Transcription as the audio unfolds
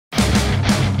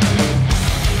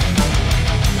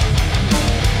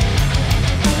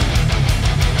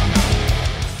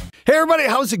Hey everybody,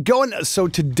 how's it going? So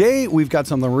today we've got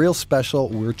something real special.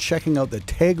 We're checking out the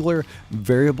Tegeler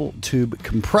variable tube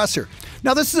compressor.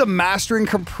 Now this is a mastering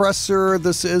compressor.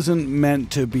 This isn't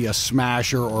meant to be a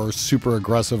smasher or super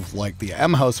aggressive like the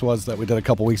M-House was that we did a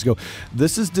couple weeks ago.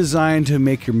 This is designed to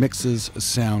make your mixes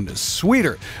sound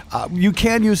sweeter. You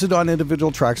can use it on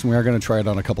individual tracks, and we are going to try it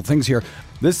on a couple things here.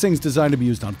 This thing's designed to be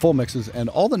used on full mixes, and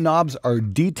all the knobs are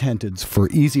detented for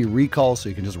easy recall, so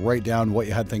you can just write down what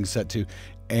you had things set to,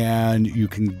 and you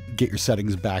can get your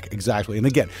settings back exactly. And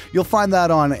again, you'll find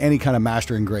that on any kind of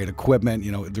mastering grade equipment.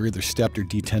 You know, they're either stepped or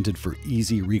detented for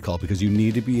easy recall because you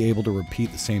need to be able to repeat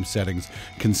the same settings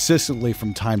consistently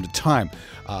from time to time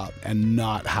and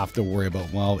not have to worry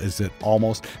about, well, is it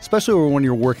almost, especially when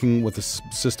you're working with a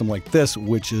system like this,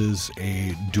 which is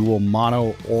a dual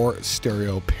mono or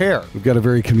stereo pair. We've got a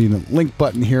very convenient link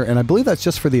button here, and I believe that's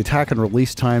just for the attack and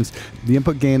release times. The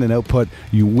input, gain, and output,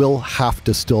 you will have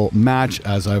to still match,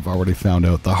 as I've already found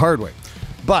out the hard way.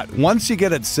 But once you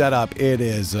get it set up, it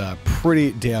is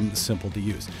pretty damn simple to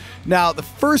use. Now, the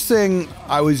first thing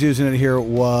I was using it here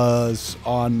was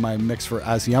on my mix for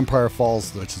As the Empire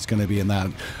Falls, which is going to be in that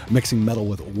mixing metal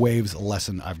with waves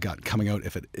lesson I've got coming out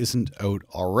if it isn't out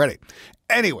already.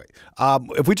 Anyway,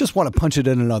 if we just want to punch it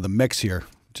in another mix here,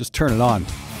 just turn it on.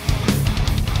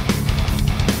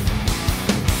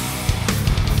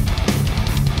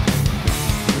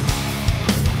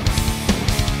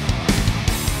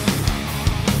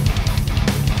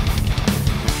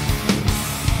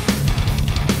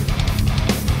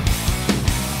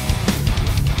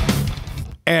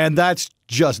 And that's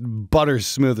just butter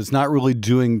smooth. It's not really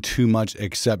doing too much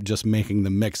except just making the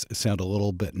mix sound a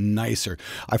little bit nicer.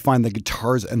 I find the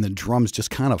guitars and the drums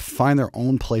just kind of find their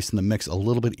own place in the mix a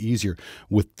little bit easier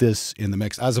with this in the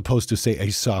mix, as opposed to, say, a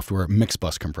software mix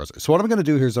bus compressor. So what I'm going to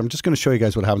do here is I'm just going to show you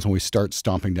guys what happens when we start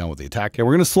stomping down with the attack. And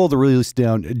we're going to slow the release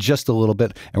down just a little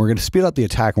bit, and we're going to speed up the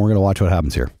attack, and we're going to watch what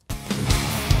happens here.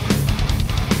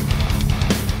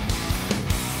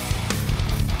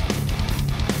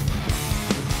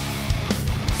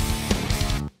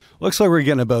 Looks like we're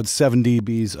getting about 7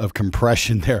 dBs of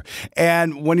compression there.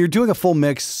 And when you're doing a full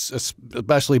mix,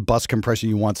 especially bus compression,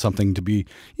 you want something to be,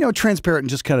 you know, transparent and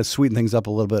just kind of sweeten things up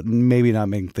a little bit and maybe not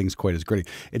make things quite as gritty.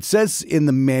 It says in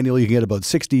the manual you can get about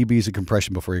 6 dBs of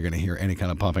compression before you're going to hear any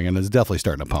kind of pumping, and it's definitely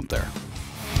starting to pump there.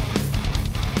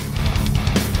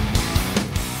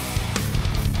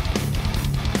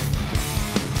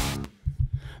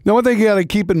 Now, one thing you got to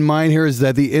keep in mind here is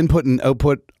that the input and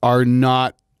output are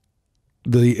not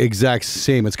the exact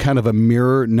same. It's kind of a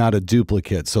mirror, not a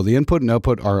duplicate. So the input and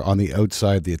output are on the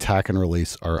outside, the attack and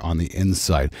release are on the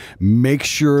inside. Make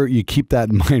sure you keep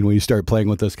that in mind when you start playing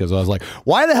with this, because I was like,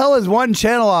 why the hell is one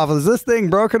channel off? Is this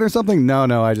thing broken or something?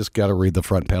 No, I just got to read the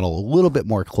front panel a little bit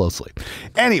more closely.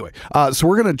 Anyway, so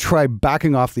we're going to try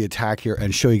backing off the attack here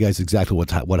and show you guys exactly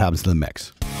what happens to the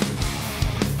mix.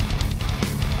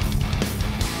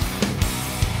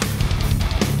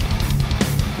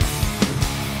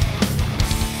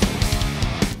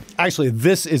 Actually,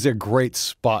 this is a great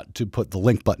spot to put the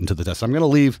link button to the test. I'm going to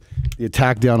leave the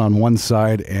attack down on one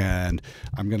side, and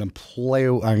I'm going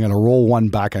to roll one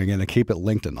back, and I'm going to keep it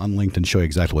linked and unlinked and show you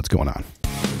exactly what's going on.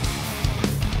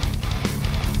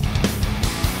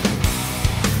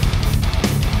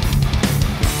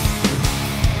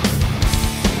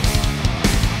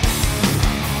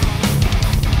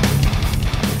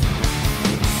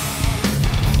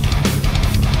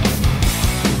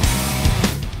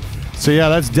 So yeah,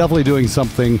 that's definitely doing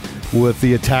something with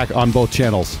the attack on both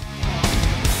channels.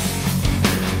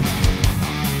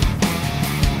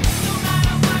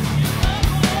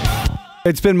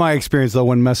 It's been my experience, though,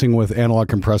 when messing with analog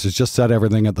compressors, just set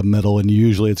everything at the middle, and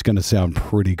usually it's going to sound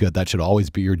pretty good. That should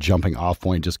always be your jumping off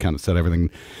point. Just kind of set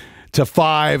everything to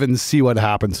 5 and see what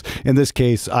happens. In this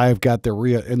case, I've got the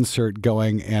RIA insert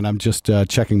going, and I'm just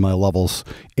checking my levels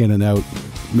in and out,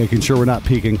 making sure we're not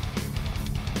peaking.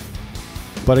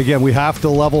 But again, we have to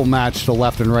level match to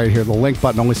left and right here. The link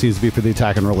button only seems to be for the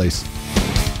attack and release.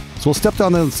 So we'll step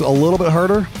down this a little bit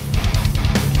harder.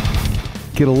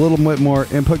 Get a little bit more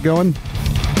input going.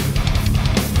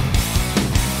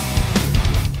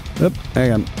 Yep,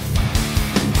 hang on.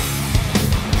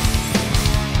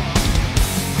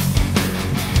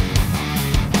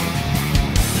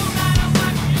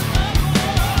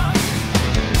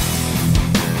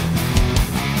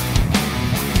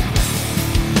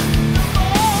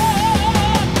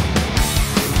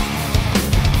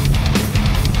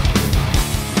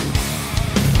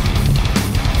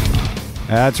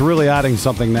 That's really adding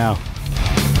something now.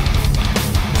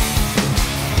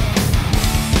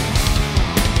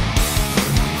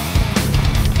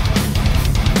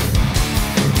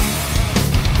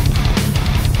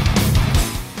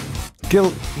 Get a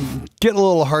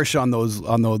little harsh on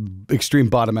the extreme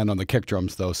bottom end on the kick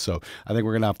drums though, so I think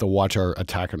we're gonna have to watch our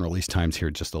attack and release times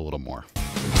here just a little more.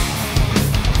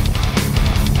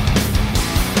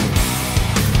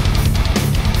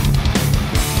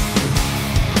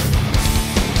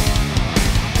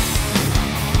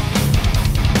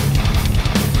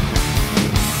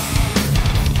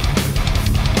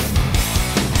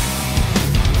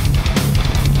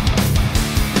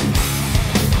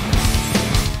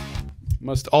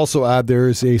 Must also add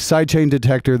there's a sidechain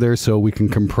detector there so we can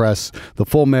compress the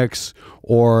full mix,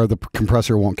 or the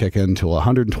compressor won't kick in until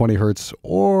 120 hertz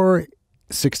or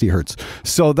 60 hertz.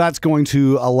 So that's going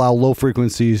to allow low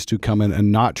frequencies to come in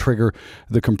and not trigger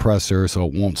the compressor, so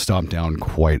it won't stomp down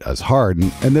quite as hard.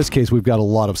 And in this case, we've got a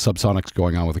lot of subsonics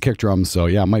going on with the kick drums, so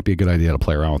yeah, it might be a good idea to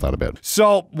play around with that a bit.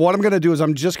 So what I'm going to do is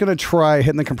I'm just going to try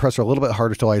hitting the compressor a little bit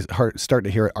harder until I start to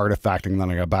hear it artifacting, and then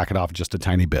I'm going to back it off just a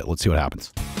tiny bit. Let's see what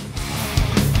happens.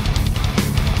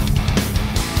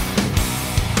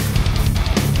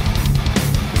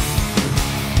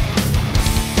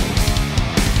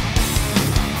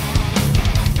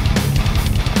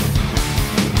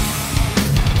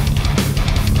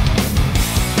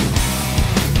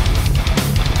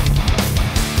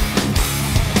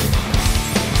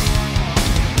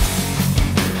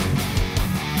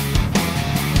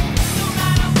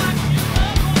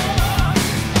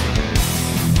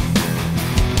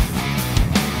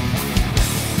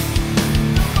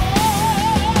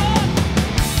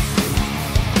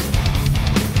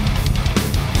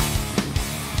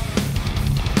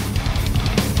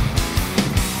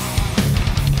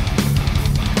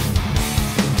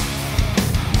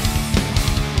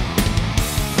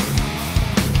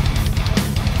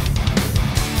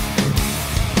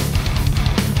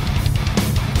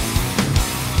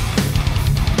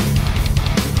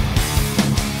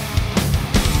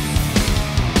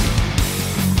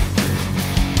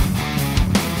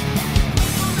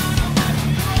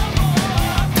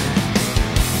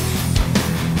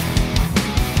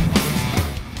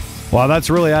 Wow, that's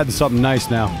really adding something nice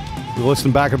now. You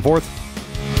listen back and forth.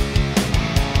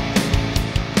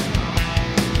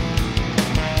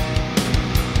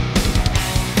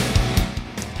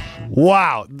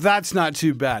 Wow, that's not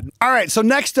too bad. All right, so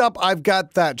next up, I've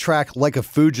got that track Like a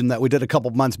Fujin that we did a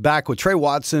couple months back with Trey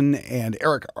Watson and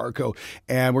Eric Arco,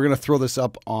 and we're going to throw this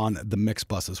up on the mix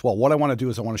bus as well. What I want to do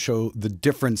is I want to show the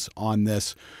difference on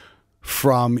this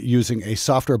from using a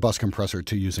software bus compressor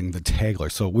to using the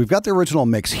Tegeler. So we've got the original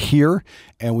mix here,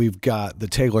 and we've got the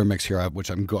Tegeler mix here, which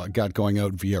I've got going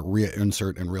out via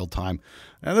insert in real time.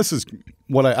 And this is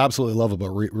what I absolutely love about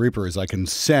Reaper is I can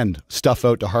send stuff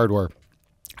out to hardware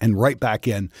and right back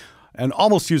in and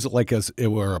almost use it like as it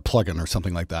were a plugin or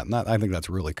something like that. And I think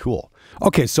that's really cool.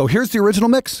 Okay, so here's the original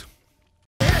mix.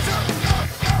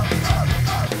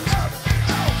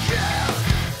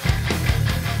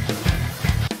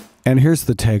 And here's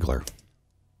the Tegeler.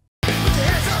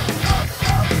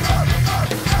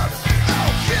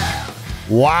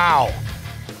 Wow.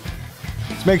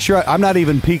 Let's make sure I'm not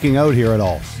even peeking out here at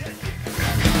all.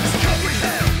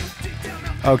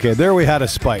 Okay, there we had a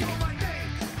spike.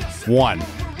 One.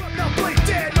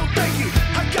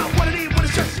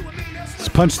 Let's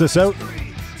punch this out.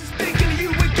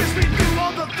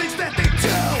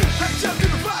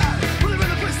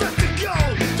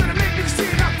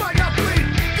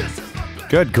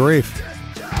 Good grief.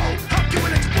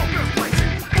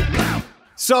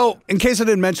 So, in case I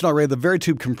didn't mention already, the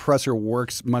Veritube compressor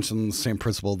works much on the same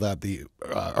principle that the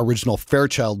original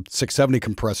Fairchild 670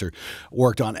 compressor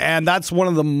worked on. And that's one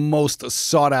of the most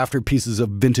sought-after pieces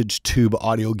of vintage tube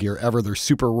audio gear ever. They're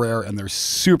super rare and they're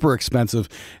super expensive.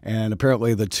 And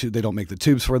apparently they don't make the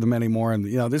tubes for them anymore. And,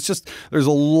 you know, there's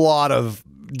a lot of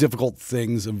difficult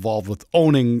things involved with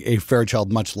owning a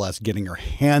Fairchild, much less getting your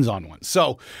hands on one.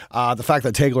 So the fact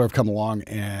that Tegeler have come along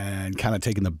and kind of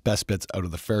taken the best bits out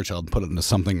of the Fairchild and put it into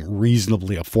something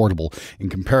reasonably affordable in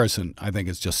comparison, I think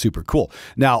is just super cool.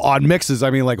 Now on mixes, I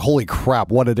mean, like, holy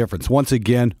crap, what a difference. Once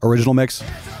again, original mix.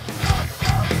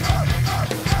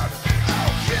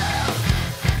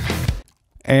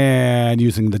 And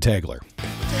using the Tegeler.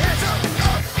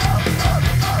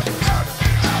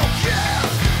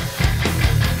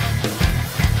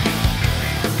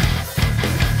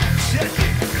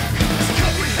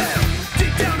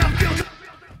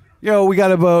 You know, we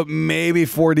got about maybe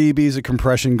 4 dBs of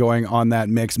compression going on that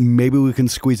mix. Maybe we can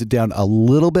squeeze it down a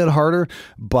little bit harder,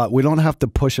 but we don't have to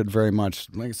push it very much.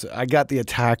 Like I said, I got the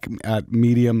attack at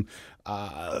medium.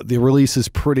 The release is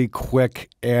pretty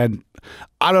quick, and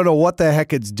I don't know what the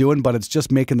heck it's doing, but it's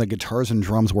just making the guitars and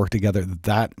drums work together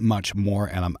that much more,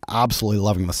 and I'm absolutely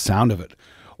loving the sound of it.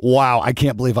 Wow, I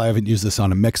can't believe I haven't used this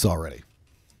on a mix already.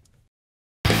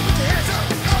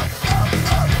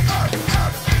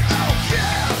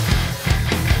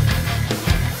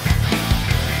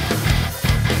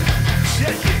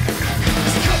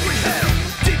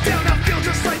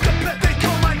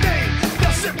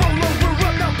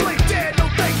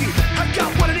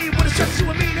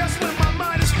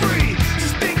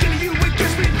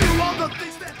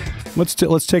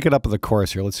 Let's take it up at the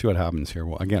chorus here. Let's see what happens here.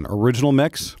 Well, again, original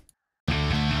mix.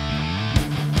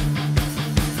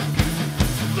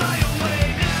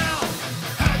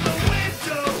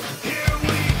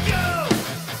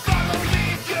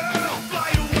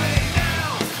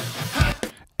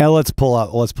 And let's pull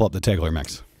up the Tegeler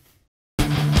mix.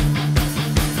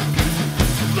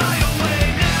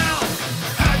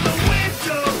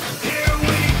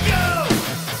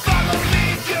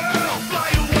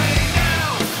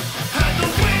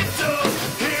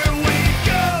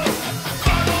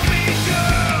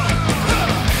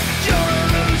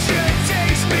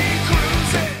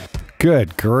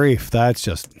 Good grief, that's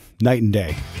just night and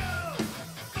day.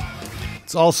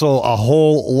 It's also a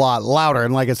whole lot louder,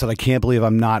 and like I said, I can't believe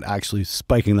I'm not actually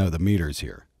spiking out the meters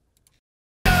here.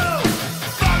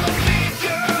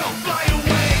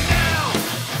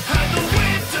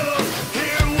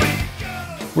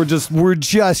 We're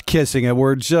just kissing it.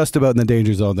 We're just about in the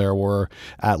danger zone there. We're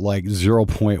at like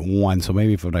 0.1, so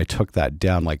maybe if I took that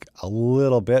down like a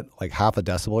little bit, like half a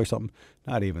decibel or something,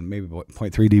 not even, maybe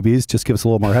 0.3 dBs, just give us a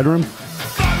little more headroom.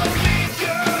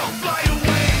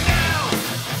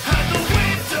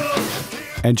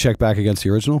 And check back against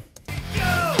the original.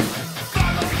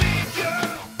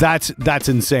 That's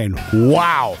insane.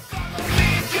 Wow.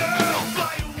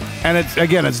 And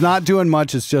it's not doing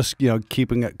much. It's just,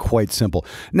 keeping it quite simple.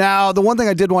 Now, the one thing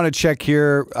I did want to check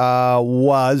here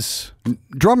was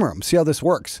drum room. See how this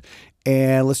works.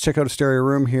 And let's check out a stereo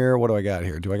room here. What do I got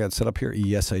here? Do I got it set up here?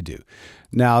 Yes, I do.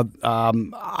 Now,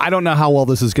 I don't know how well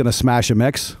this is going to smash a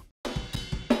mix.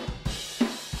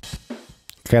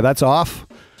 Okay, that's off.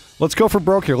 Let's go for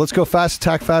broke here. Let's go fast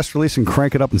attack, fast release, and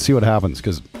crank it up and see what happens.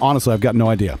 Because honestly, I've got no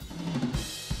idea.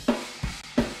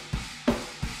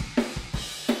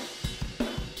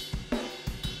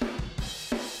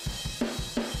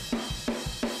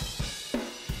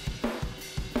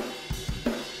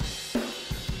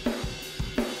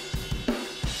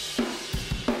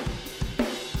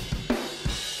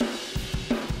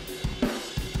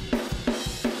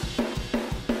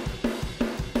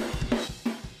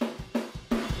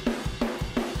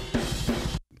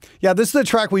 Yeah, this is the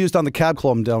track we used on the Cab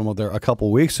Clone demo there a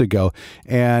couple weeks ago.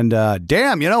 And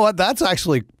damn, you know what? That's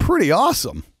actually pretty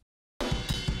awesome.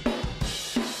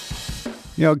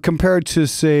 Compared to,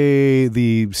 say,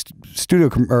 the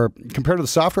compared to the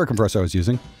software compressor I was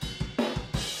using.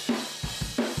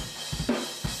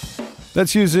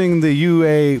 That's using the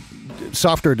UA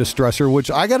software distressor,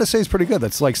 which I got to say is pretty good.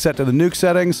 That's like set to the nuke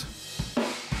settings.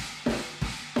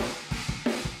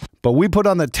 But we put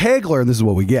on the Tegeler, and this is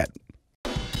what we get.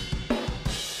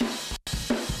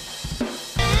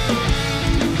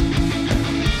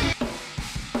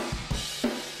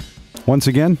 Once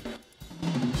again.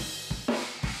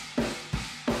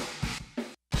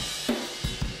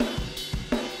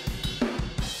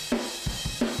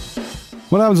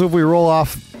 What happens if we roll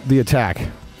off the attack?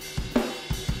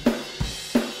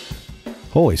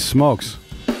 Holy smokes.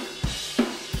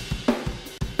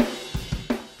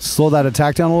 Slow that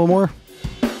attack down a little more.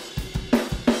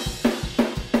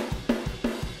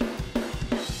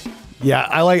 Yeah,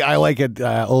 I like it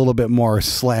a little bit more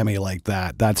slammy like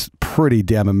that. That's pretty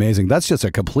damn amazing. That's just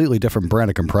a completely different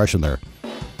brand of compression there.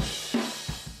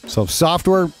 So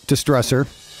software distressor,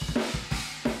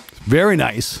 very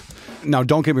nice. Now,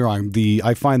 don't get me wrong.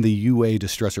 I find the UA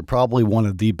distressor probably one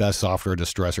of the best software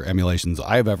distressor emulations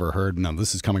I've ever heard. Now,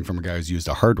 this is coming from a guy who's used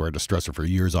a hardware distressor for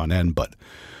years on end, but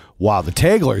wow, the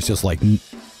Tegeler is just like,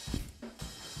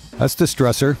 that's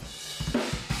distressor.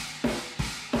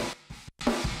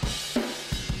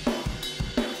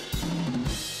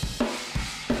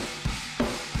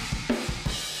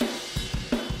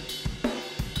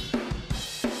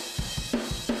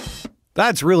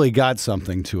 That's really got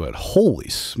something to it. Holy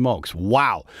smokes.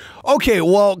 Wow. Okay,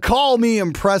 well, call me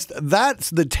impressed. That's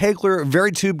the Tegeler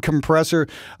Veritube compressor.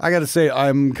 I got to say,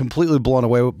 I'm completely blown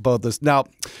away about this. Now,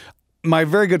 my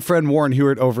very good friend Warren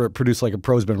Hewitt over at Produce Like a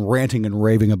Pro has been ranting and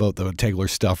raving about the Tegeler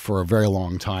stuff for a very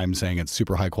long time, saying it's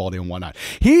super high quality and whatnot.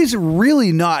 He's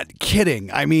really not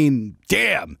kidding. I mean,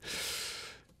 damn.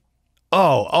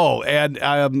 And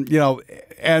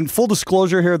and full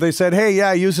disclosure here, they said, hey,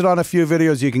 yeah, use it on a few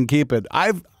videos, you can keep it.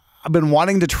 I've been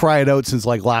wanting to try it out since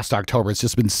like last October. It's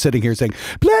just been sitting here saying,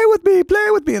 play with play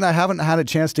with me. And I haven't had a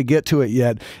chance to get to it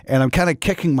yet. And I'm kind of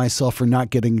kicking myself for not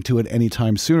getting to it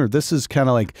anytime sooner. This is kind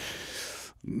of like,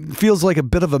 feels like a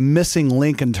bit of a missing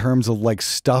link in terms of like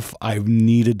stuff I've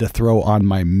needed to throw on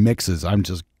my mixes. I'm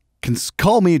just,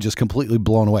 call me just completely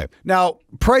blown away. Now,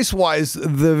 price-wise,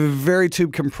 the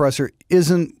Veritube compressor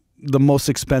isn't the most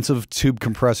expensive tube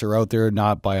compressor out there,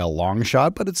 not by a long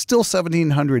shot, but it's still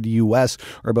 1,700 US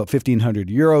or about 1,500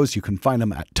 euros. You can find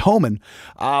them at Thomann.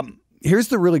 Here's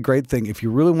the really great thing. If you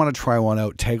really want to try one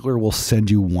out, Tegeler will send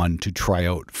you one to try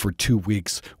out for 2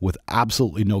 weeks with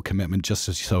absolutely no commitment,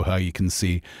 just so how you can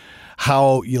see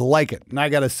how you like it. And I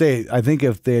got to say, I think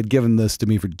if they had given this to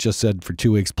me for just said for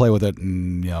 2 weeks, play with it,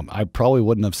 and I probably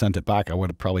wouldn't have sent it back. I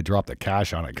would have probably dropped the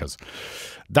cash on it because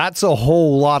that's a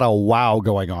whole lot of wow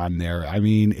going on there. I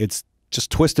mean, it's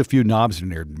just twist a few knobs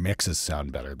and your mixes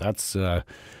sound better. This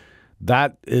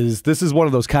is one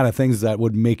of those kind of things that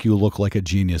would make you look like a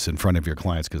genius in front of your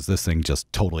clients, because this thing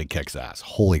just totally kicks ass.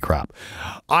 Holy crap.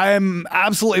 I'm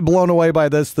absolutely blown away by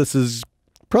this. This is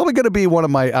probably going to be one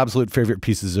of my absolute favorite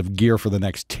pieces of gear for the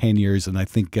next 10 years. And I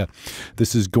think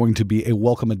this is going to be a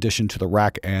welcome addition to the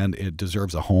rack, and it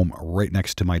deserves a home right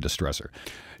next to my distressor.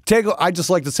 Tegeler, I'd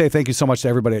just like to say thank you so much to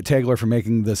everybody at Tegeler for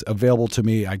making this available to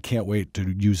me. I can't wait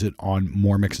to use it on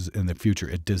more mixes in the future.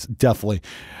 It definitely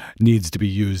needs to be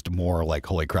used more. Like,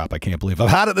 holy crap, I can't believe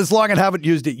I've had it this long and haven't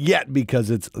used it yet,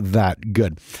 because it's that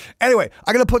good. Anyway,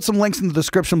 I'm going to put some links in the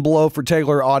description below for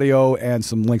Tegeler audio and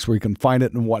some links where you can find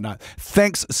it and whatnot.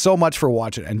 Thanks so much for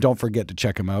watching, and don't forget to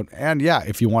check them out. And yeah,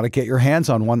 if you want to get your hands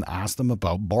on one, ask them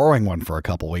about borrowing one for a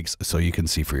couple weeks so you can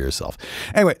see for yourself.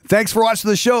 Anyway, thanks for watching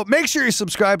the show. Make sure you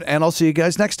subscribe, and I'll see you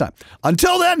guys next time.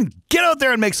 Until then, get out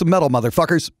there and make some metal,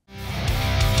 motherfuckers.